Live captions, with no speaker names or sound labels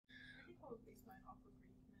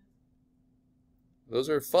Those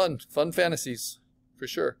are fun fantasies, for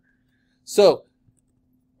sure. So,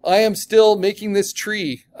 I am still making this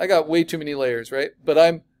tree. I got way too many layers, right? But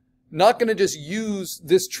I'm not going to just use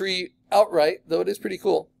this tree outright, though it is pretty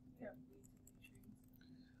cool.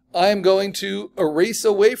 I am going to erase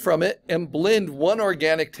away from it and blend one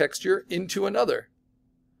organic texture into another.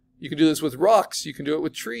 You can do this with rocks. You can do it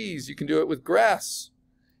with trees. You can do it with grass.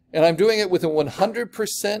 And I'm doing it with a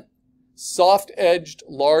 100% soft-edged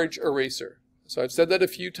large eraser. So I've said that a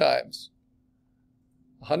few times.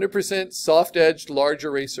 100% soft-edged large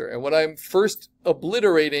eraser. And what I'm first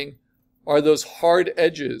obliterating are those hard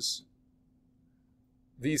edges,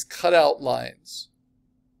 these cutout lines.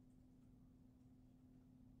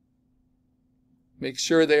 Make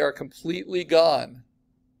sure they are completely gone.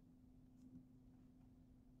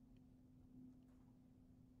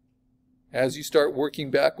 As you start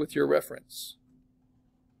working back with your reference.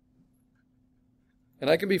 And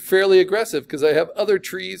I can be fairly aggressive because I have other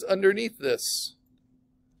trees underneath this.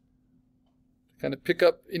 Kind of pick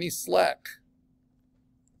up any slack.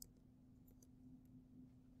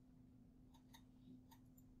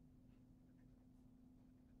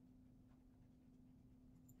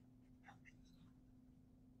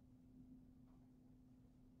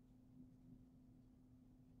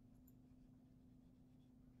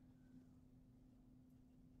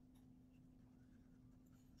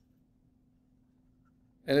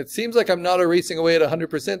 And it seems like I'm not erasing away at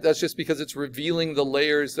 100%. That's just because it's revealing the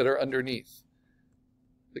layers that are underneath.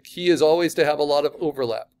 The key is always to have a lot of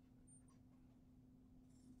overlap.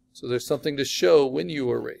 So there's something to show when you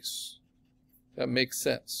erase. That makes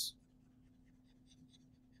sense.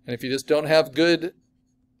 And if you just don't have good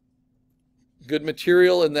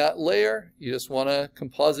material in that layer, you just want to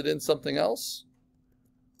composite in something else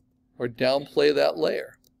or downplay that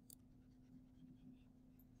layer.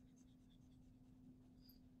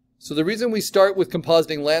 So the reason we start with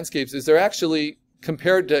compositing landscapes is they're actually,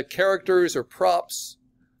 compared to characters or props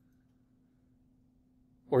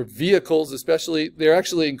or vehicles especially, they're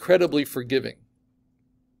actually incredibly forgiving.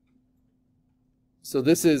 So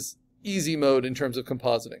this is easy mode in terms of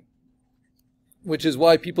compositing, which is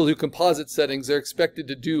why people who composite settings are expected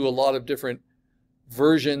to do a lot of different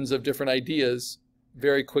versions of different ideas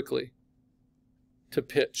very quickly to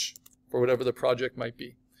pitch for whatever the project might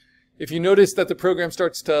be. If you notice that the program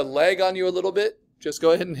starts to lag on you a little bit, just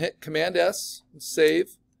go ahead and hit Command S and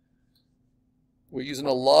save. We're using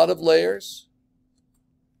a lot of layers.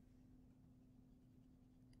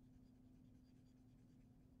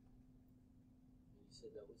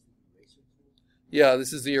 Yeah,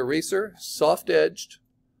 this is the eraser, soft-edged,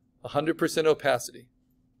 100% opacity.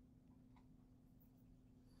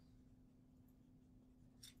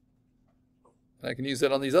 I can use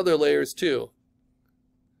that on these other layers too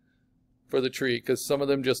for the tree, because some of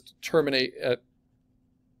them just terminate at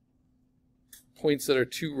points that are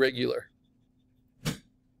too regular. And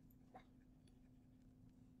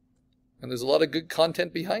there's a lot of good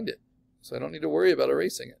content behind it, so I don't need to worry about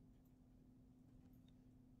erasing it.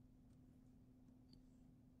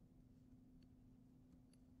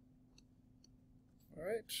 All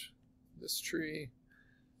right, this tree.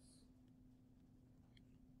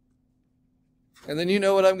 And then you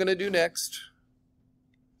know what I'm going to do next.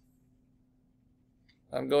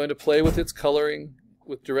 I'm going to play with its coloring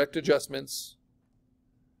with direct adjustments.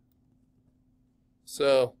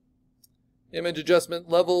 So, image adjustment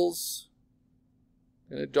levels.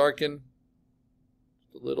 I'm going to darken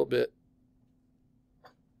just a little bit.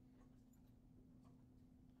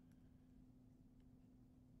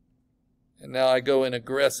 And now I go in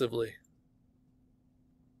aggressively.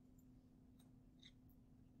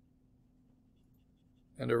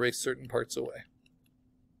 And erase certain parts away.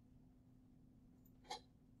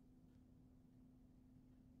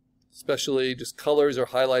 Especially just colors or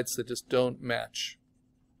highlights that just don't match.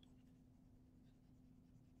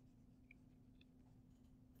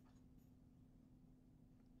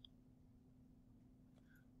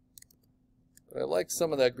 But I like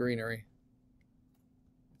some of that greenery.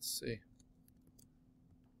 Let's see.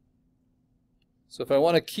 So if I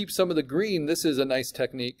want to keep some of the green, this is a nice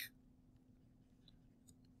technique.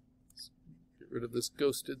 Let's get rid of this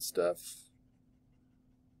ghosted stuff.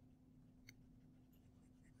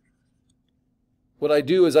 What I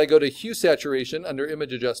do is I go to hue saturation under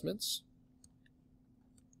image adjustments.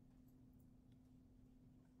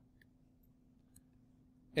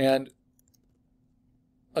 And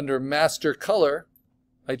under master color,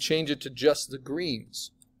 I change it to just the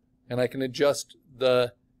greens. And I can adjust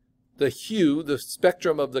the hue, the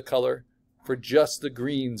spectrum of the color for just the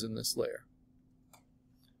greens in this layer.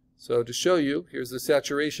 So to show you, here's the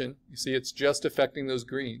saturation. You see it's just affecting those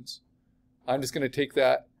greens. I'm just going to take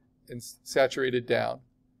that and saturate it down.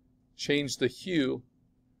 Change the hue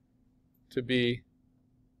to be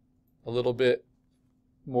a little bit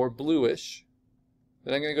more bluish.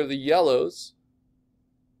 Then I'm going to go to the yellows.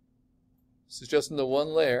 This is just in the one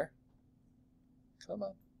layer. Come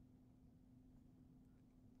on.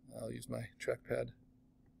 I'll use my trackpad.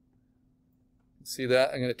 See that?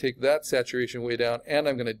 I'm going to take that saturation way down, and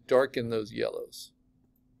I'm going to darken those yellows.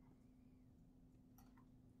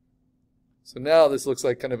 So now this looks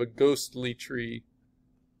like kind of a ghostly tree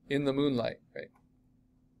in the moonlight, right?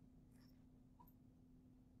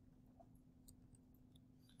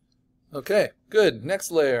 Okay, good. Next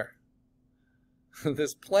layer.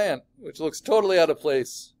 This plant, which looks totally out of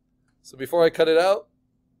place. So before I cut it out,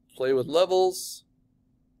 play with levels.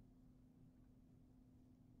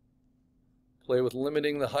 Play with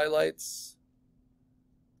limiting the highlights.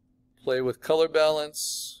 Play with color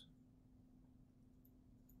balance.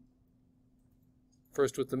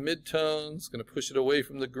 First with the midtones, going to push it away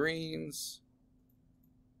from the greens.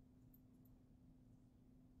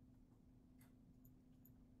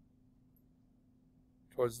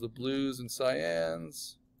 Towards the blues and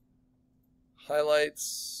cyans.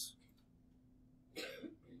 Highlights.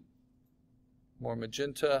 More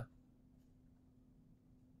magenta.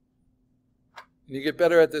 And you get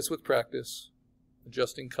better at this with practice,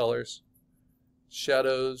 adjusting colors,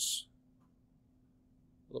 shadows,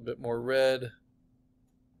 a little bit more red, a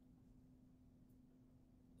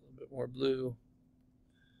little bit more blue.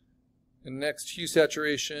 And next, hue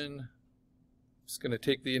saturation, just going to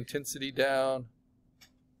take the intensity down.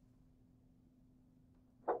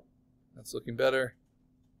 That's looking better.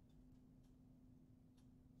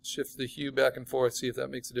 Shift the hue back and forth, see if that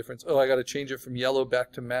makes a difference. Oh, I got to change it from yellow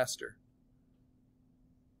back to master.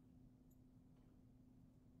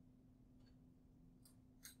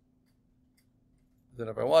 Then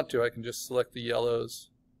if I want to, I can just select the yellows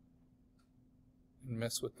and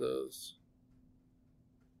mess with those.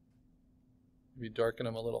 Maybe darken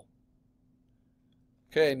them a little.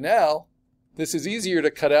 Okay, now this is easier to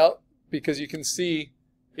cut out because you can see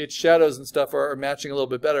its shadows and stuff are matching a little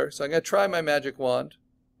bit better. So I'm going to try my magic wand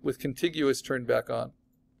with contiguous turned back on.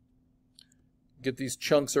 Get these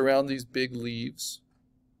chunks around these big leaves.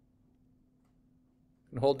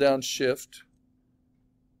 And hold down Shift.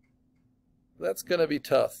 That's going to be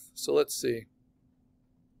tough, so let's see.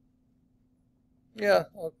 Yeah,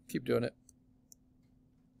 I'll keep doing it.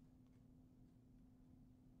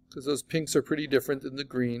 Because those pinks are pretty different than the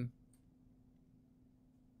green.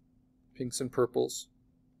 Pinks and purples.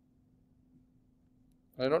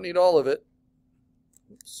 I don't need all of it.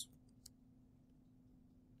 Oops.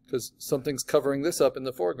 Because something's covering this up in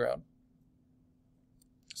the foreground.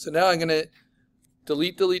 So now I'm going to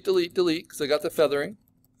delete, because I got the feathering.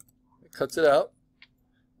 Cuts it out.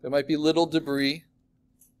 There might be little debris,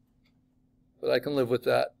 but I can live with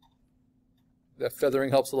that. That feathering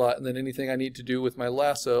helps a lot, and then anything I need to do with my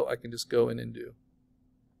lasso, I can just go in and do.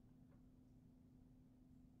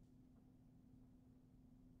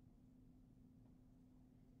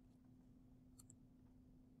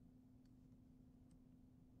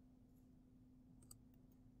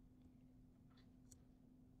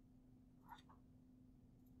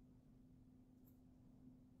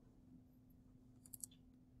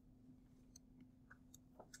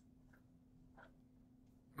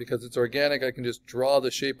 Because it's organic, I can just draw the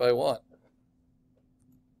shape I want.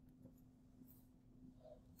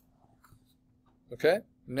 Okay,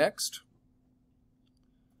 next.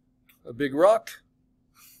 A big rock.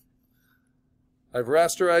 I've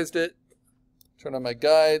rasterized it. Turn on my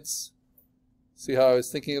guides. See how I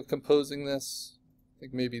was thinking of composing this. I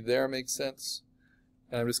think maybe there makes sense.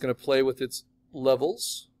 And I'm just going to play with its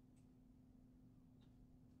levels.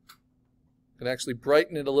 And actually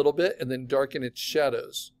brighten it a little bit and then darken its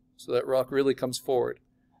shadows so that rock really comes forward.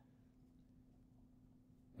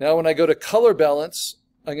 Now when I go to color balance,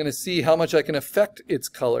 I'm going to see how much I can affect its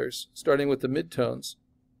colors, starting with the midtones.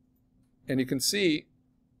 And you can see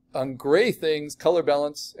on gray things, color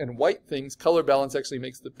balance, and white things, color balance actually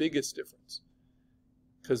makes the biggest difference.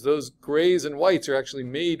 Because those grays and whites are actually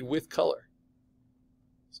made with color.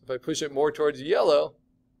 So if I push it more towards yellow,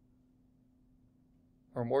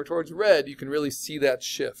 or more towards red, you can really see that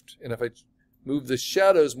shift. And if I move the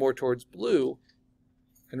shadows more towards blue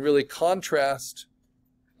and really contrast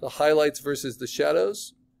the highlights versus the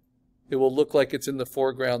shadows, it will look like it's in the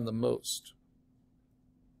foreground the most.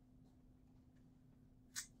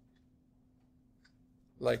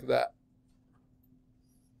 Like that.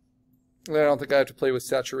 I don't think I have to play with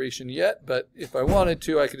saturation yet, but if I wanted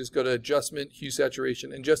to, I could just go to Adjustment, Hue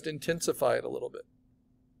Saturation, and just intensify it a little bit.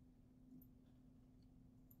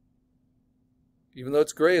 Even though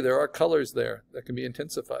it's gray, there are colors there that can be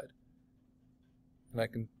intensified.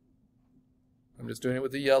 And I'm just doing it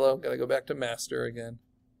with the yellow. Got to go back to Master again.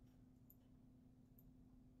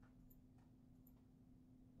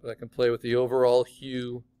 But I can play with the overall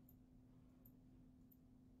hue.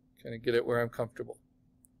 Kind of get it where I'm comfortable.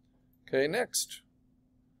 Okay, next.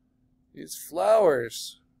 These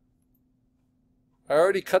flowers. I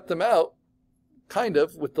already cut them out, kind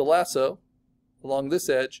of, with the lasso along this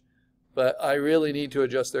edge, but I really need to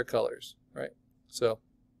adjust their colors, right? So,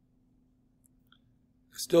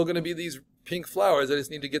 still going to be these pink flowers. I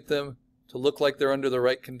just need to get them to look like they're under the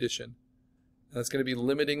right condition. And that's going to be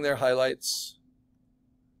limiting their highlights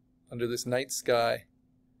under this night sky,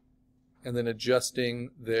 and then adjusting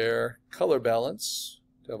their color balance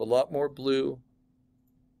to have a lot more blue,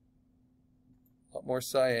 a lot more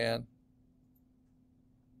cyan,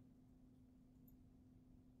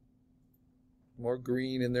 more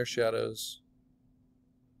green in their shadows.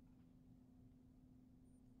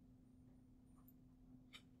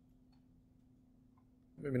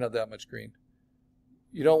 Maybe not that much green.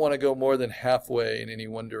 You don't want to go more than halfway in any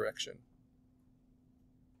one direction,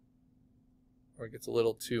 or it gets a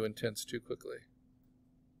little too intense too quickly.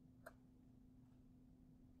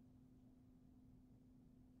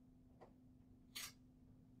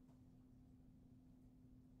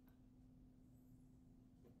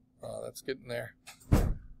 Oh, that's getting there.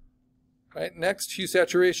 All right, next, hue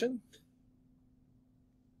saturation.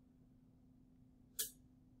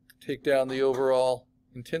 Take down the overall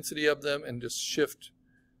intensity of them and just shift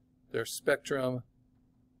their spectrum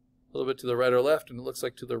a little bit to the right or left, and it looks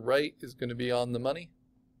like to the right is going to be on the money.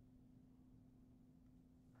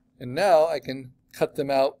 And now I can cut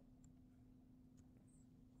them out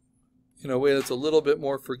in a way that's a little bit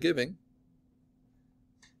more forgiving.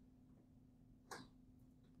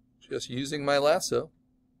 Just using my lasso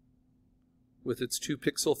with its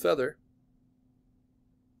 2-pixel feather.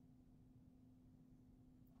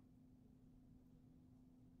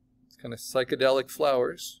 It's kind of psychedelic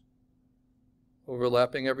flowers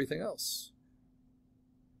overlapping everything else.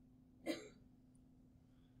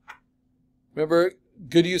 Remember,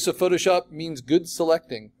 good use of Photoshop means good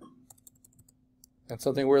selecting. And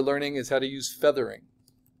something we're learning is how to use feathering.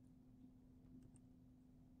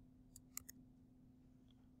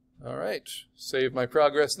 All right, save my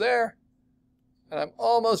progress there. And I'm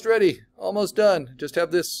almost ready, almost done. Just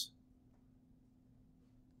have this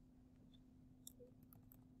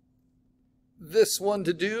one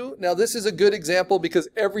to do. Now this is a good example because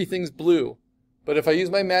everything's blue. But if I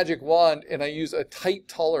use my magic wand and I use a tight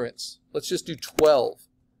tolerance, let's just do 12.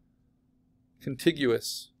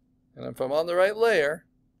 Contiguous. And if I'm on the right layer,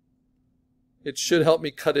 it should help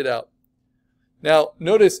me cut it out. Now,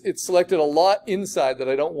 notice it's selected a lot inside that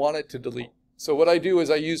I don't want it to delete. So what I do is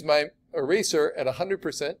I use my eraser at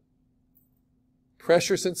 100%,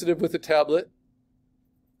 pressure sensitive with the tablet,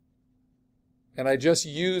 and I just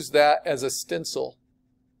use that as a stencil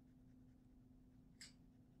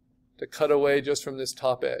to cut away just from this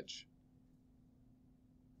top edge.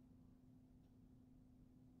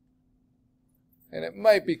 And it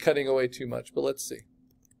might be cutting away too much, but let's see.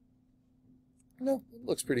 No, it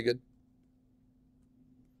looks pretty good.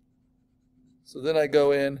 So then I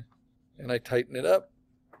go in and I tighten it up,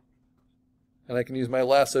 and I can use my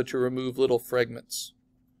lasso to remove little fragments.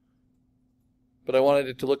 But I wanted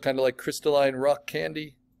it to look kind of like crystalline rock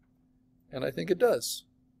candy, and I think it does.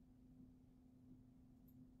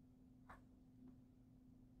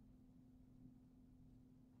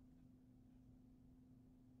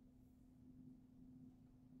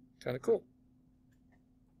 Kind of cool.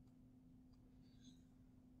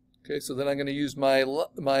 Okay, so then I'm going to use my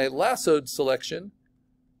lassoed selection.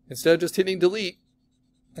 Instead of just hitting delete,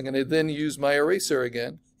 I'm going to then use my eraser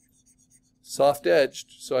again, soft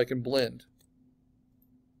edged, so I can blend.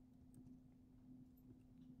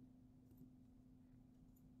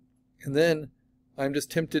 And then I'm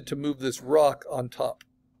just tempted to move this rock on top.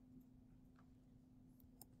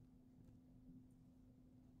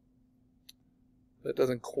 That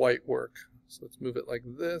doesn't quite work. So let's move it like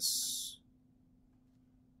this.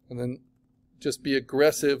 And then just be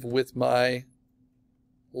aggressive with my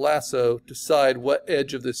lasso, decide what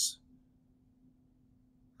edge of this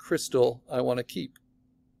crystal I want to keep.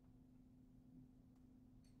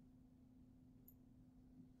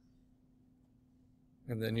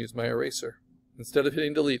 And then use my eraser instead of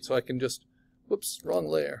hitting delete, so I can just, whoops, wrong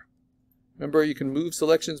layer. Remember, you can move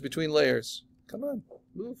selections between layers. Come on,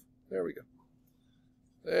 move. There we go.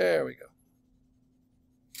 There we go.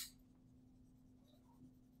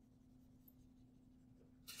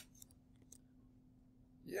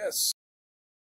 Yes.